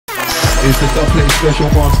is the Double Special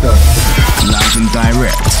Master. Live and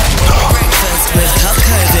direct. Breakfast with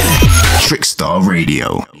CubCamTV. Trickstar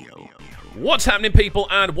Radio. What's happening, people?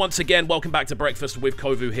 And once again, welcome back to Breakfast with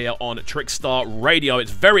CubCamTV here on Trickstar Radio. It's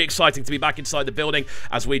very exciting to be back inside the building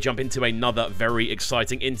as we jump into another very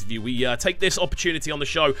exciting interview. We take this opportunity on the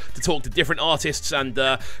show to talk to different artists and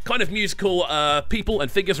kind of musical people and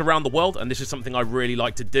figures around the world, and this is something I really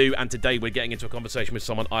like to do. And today we're getting into a conversation with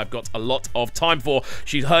someone I've got a lot of time for.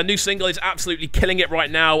 Her new single is absolutely killing it right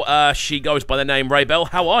now. She goes by the name Raebel.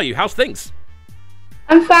 How are you? How's things?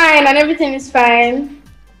 I'm fine, and everything is fine.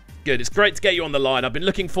 Good. It's great to get you on the line. I've been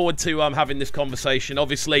looking forward to having this conversation.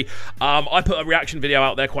 Obviously, I put a reaction video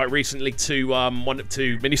out there quite recently to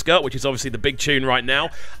Miniskirt, which is obviously the big tune right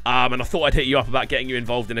now, and I thought I'd hit you up about getting you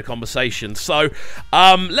involved in a conversation. So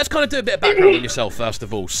let's kind of do a bit of background on yourself first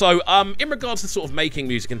of all. So in regards to sort of making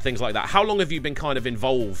music and things like that, how long have you been kind of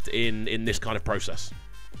involved in this kind of process?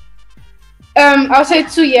 I'll say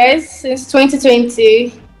 2 years, since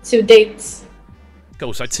 2020 to date.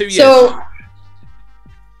 Cool. So 2 years. So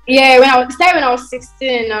yeah, when I was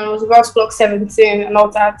 16 and I was about to clock 17 and all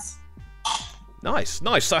that. Nice,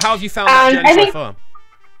 nice. So how have you found that journey so far?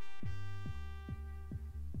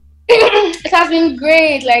 It has been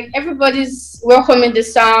great. Like, everybody's welcoming the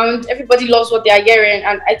sound. Everybody loves what they are hearing,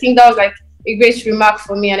 and I think that was like a great remark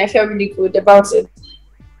for me, and I felt really good about it.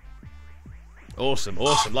 Awesome,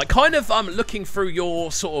 awesome. Like, kind of looking through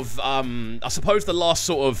your sort of, I suppose the last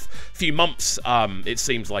sort of few months, it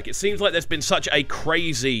seems like there's been such a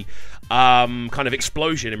crazy kind of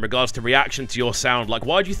explosion in regards to reaction to your sound. Like,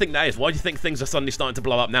 why do you think that is? Why do you think things are suddenly starting to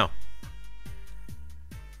blow up now?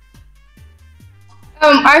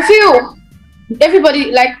 I feel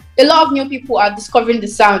everybody, like, a lot of new people are discovering the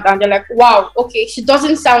sound, and they're like, wow, okay, she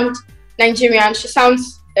doesn't sound Nigerian, she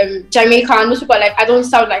sounds Jamaican. Most people are like, I don't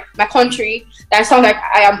sound like my country, I sound like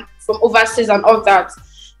I am from overseas and all that.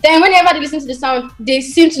 Then whenever they listen to the sound, they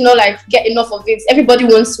seem to not like get enough of it. Everybody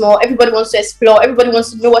wants more, everybody wants to explore, everybody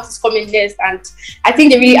wants to know what is coming next, and I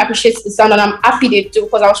think they really appreciate the sound, and I'm happy they do,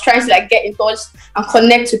 because I was trying to like get in touch and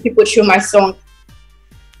connect with people through my song.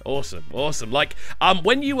 Awesome, awesome. Like,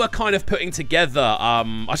 when you were kind of putting together,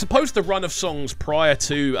 I suppose the run of songs prior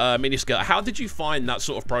to Miniskirt, how did you find that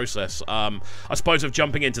sort of process? I suppose of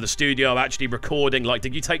jumping into the studio, actually recording, like,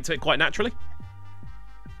 did you take to it quite naturally?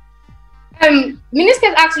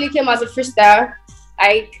 Miniskirt actually came as a freestyle.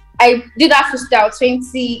 I did that freestyle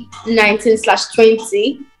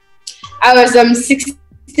 2019/20. I was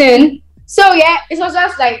 16. So yeah, it was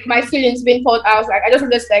just like my feelings being poured out. Like, I just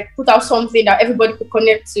wanted to like put out something that everybody could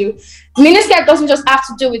connect to. Miniskirt doesn't just have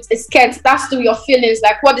to do with a skirt. That's to do with your feelings,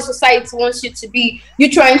 like what the society wants you to be. You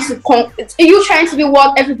trying to be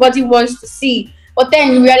what everybody wants to see, but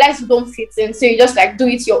then you realize you don't fit in, so you just like do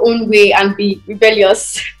it your own way and be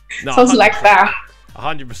rebellious. No, something like that.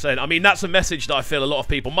 100%. I mean, that's a message that I feel a lot of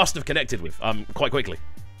people must have connected with quite quickly.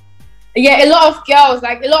 Yeah, a lot of girls,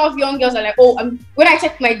 like a lot of young girls are like, oh, when I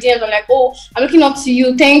check my DMs, I'm like, oh, I'm looking up to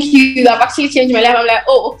you, thank you, I've actually changed my life. I'm like,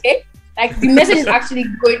 oh, okay. Like, the message is actually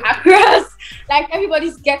going across. Like,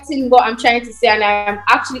 everybody's getting what I'm trying to say, and I'm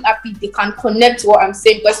actually happy they can connect to what I'm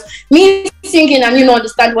saying, because me singing and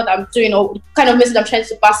understand what I'm doing or the kind of message I'm trying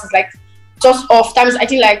to pass is like just off times. I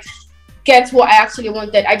didn't like get what I actually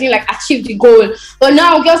wanted. I didn't like achieve the goal. But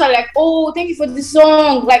now girls are like, oh, thank you for the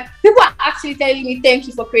song. Like, people are actually telling me thank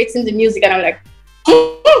you for creating the music, and I'm like,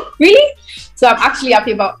 really? So I'm actually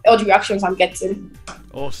happy about all the reactions I'm getting.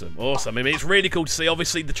 Awesome, awesome. I mean, it's really cool to see.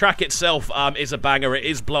 Obviously, the track itself is a banger. It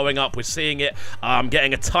is blowing up. We're seeing it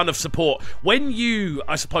getting a ton of support. When you,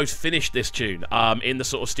 I suppose, finished this tune in the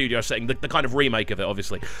sort of studio setting, the kind of remake of it,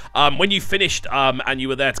 obviously, when you finished and you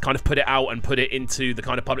were there to kind of put it out and put it into the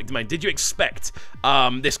kind of public domain, did you expect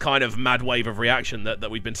this kind of mad wave of reaction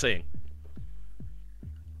that we've been seeing?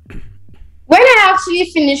 When I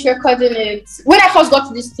actually finished recording it, when I first got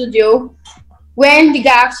to the studio, when the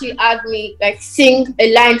guy actually had me like sing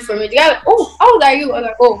a line for me, the guy like, oh, how old are you? I was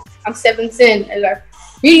like, oh, I'm 17. I was like,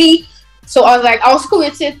 really? So I was like, I was cool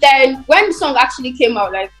with it. Then when the song actually came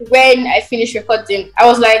out, like when I finished recording, I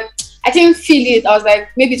was like, I didn't feel it. I was like,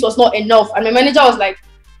 maybe it was not enough. And my manager was like,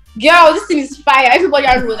 girl, this thing is fire. Everybody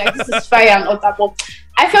around was like, this is fire and all that. But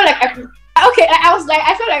I felt like I could, okay, I was like,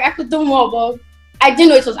 I felt like I could do more, but I didn't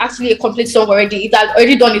know it was actually a complete song already. It had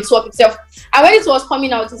already done its work itself. And when it was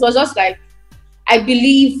coming out, it was just like, I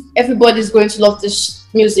believe everybody's going to love this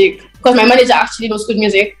music, because my manager actually knows good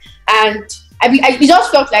music, and it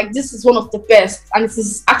just felt like this is one of the best, and this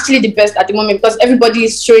is actually the best at the moment, because everybody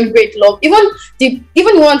is showing great love. Even the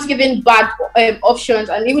ones giving bad options,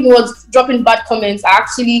 and even the ones dropping bad comments are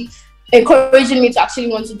actually encouraging me to actually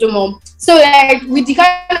want to do more. So like with the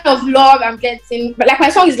kind of love I'm getting, but like my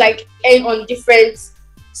song is like airing on different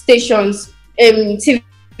stations, TV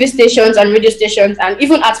stations and radio stations, and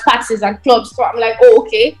even at parties and clubs. So I'm like, oh,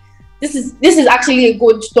 okay, this is actually a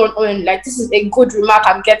good turn on. Like this is a good remark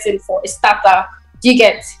I'm getting for a starter. Do you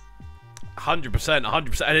get?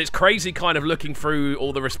 100%, and it's crazy kind of looking through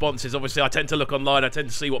all the responses. Obviously, I tend to look online, I tend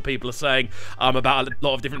to see what people are saying about a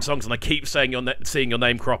lot of different songs, and I keep seeing your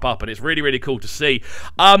name crop up, and it's really, really cool to see.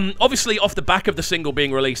 Obviously, off the back of the single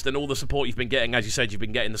being released and all the support you've been getting, as you said, you've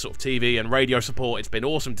been getting the sort of TV and radio support. It's been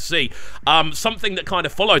awesome to see. Something that kind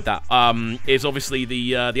of followed that is obviously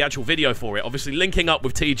the actual video for it. Obviously, linking up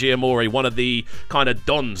with TG Omori, one of the kind of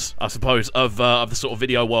dons, I suppose, of the sort of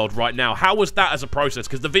video world right now. How was that as a process?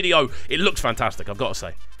 Because the video, it looks fantastic, I've got to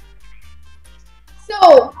say.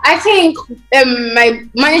 So I think my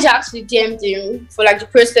manager actually DM'd him for like the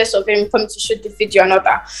process of him coming to shoot the video and all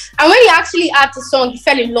that. And when he actually had the song, he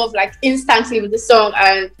fell in love like instantly with the song,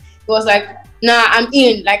 and he was like, nah, I'm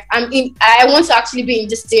in. Like I'm in. I want to actually be in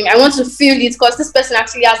this team. I want to feel it because this person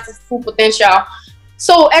actually has the full potential.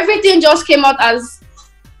 So everything just came out as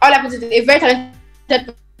all I put it, a very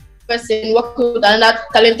talented person working with another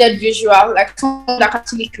talented visual, like someone that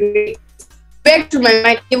actually creates. Back to my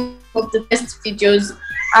mind, one of the best videos,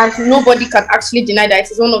 and nobody can actually deny that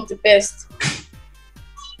it is one of the best.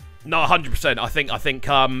 No, 100%. I think,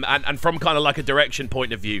 and from kind of like a direction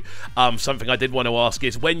point of view, something I did want to ask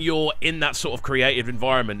is when you're in that sort of creative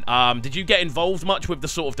environment, did you get involved much with the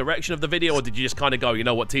sort of direction of the video, or did you just kind of go, you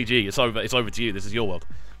know what, TG, it's over to you. This is your world.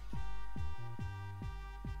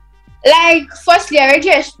 Like, firstly, I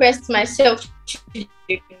already expressed myself.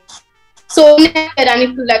 So and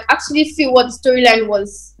he could like actually feel what the storyline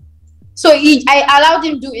was. So I allowed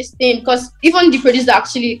him do his thing, because even the producer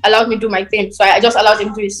actually allowed me to do my thing. So I just allowed him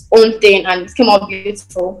to do his own thing, and it came out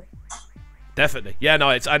beautiful. Definitely. Yeah, no,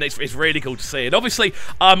 it's really cool to see. And obviously,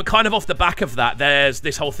 kind of off the back of that, there's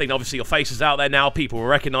this whole thing. Obviously, your face is out there now. People are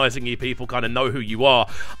recognizing you. People kind of know who you are.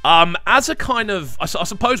 As a kind of, I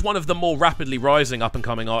suppose, one of the more rapidly rising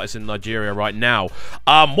up-and-coming artists in Nigeria right now,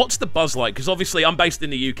 what's the buzz like? Because obviously, I'm based in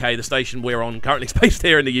the UK. The station we're on currently is based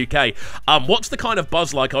here in the UK. What's the kind of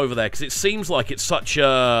buzz like over there? Because it seems like it's such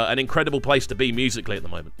an incredible place to be musically at the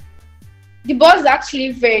moment. The buzz is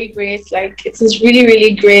actually very great. Like, it is really,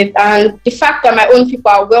 really great. And the fact that my own people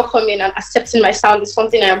are welcoming and accepting my sound is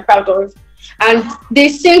something I am proud of. And they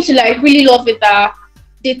seem to like really love it. That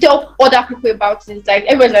they tell other people about it. Like,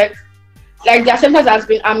 everyone's like the acceptance has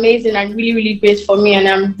been amazing and really, really great for me. And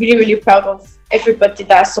I'm really, really proud of everybody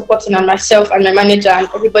that's supporting, and myself and my manager and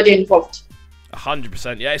everybody involved.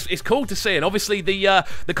 100%. Yeah, it's cool to see, and obviously the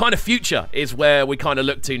kind of future is where we kind of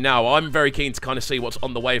look to now. I'm very keen to kind of see what's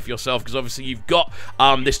on the way for yourself, because obviously you've got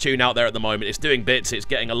this tune out there at the moment. It's doing bits, it's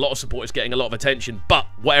getting a lot of support, it's getting a lot of attention, but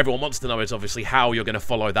what everyone wants to know is obviously how you're going to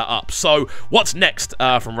follow that up. So what's next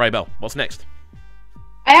from Raebel? What's next?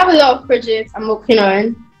 I have a lot of projects I'm working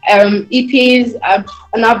on, EPs,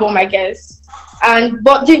 an album, I guess,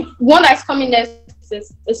 but the one that's coming next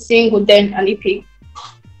is a single, then an EP.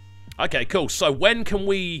 Okay, cool. So when can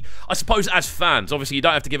we, I suppose as fans, obviously you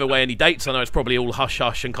don't have to give away any dates. I know it's probably all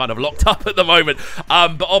hush-hush and kind of locked up at the moment.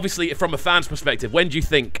 But obviously from a fan's perspective, when do you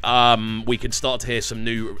think we can start to hear some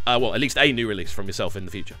new, well, at least a new release from yourself in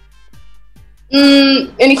the future?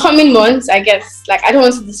 In the coming months, I guess. Like, I don't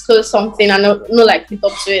want to disclose something and not like live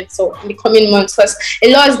up to it. So in the coming months, because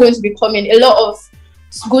a lot is going to be coming. A lot of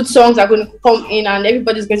good songs are going to come in, and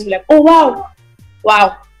everybody's going to be like, oh,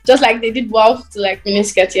 wow. Just like they did wow to like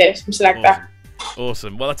Miniskirt, yeah, something like that.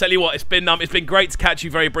 Awesome. Well, I tell you what, it's been great to catch you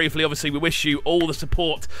very briefly. Obviously, we wish you all the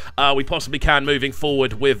support we possibly can moving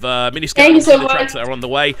forward with Miniskirt and the tracks that are on the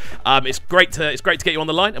way. It's great to get you on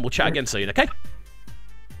the line, and we'll chat again soon. Okay.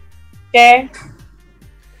 Yeah.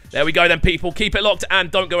 There we go then, people. Keep it locked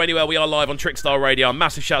and don't go anywhere. We are live on Trickstar Radio. A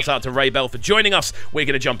massive shout out to Raebel for joining us. We're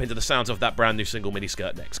going to jump into the sounds of that brand new single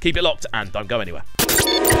Miniskirt next. Keep it locked and don't go anywhere.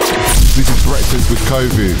 This is Breakfast with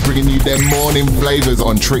KXVU, bringing you their morning flavours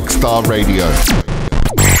on Trickstar Radio.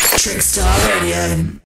 Trickstar Radio.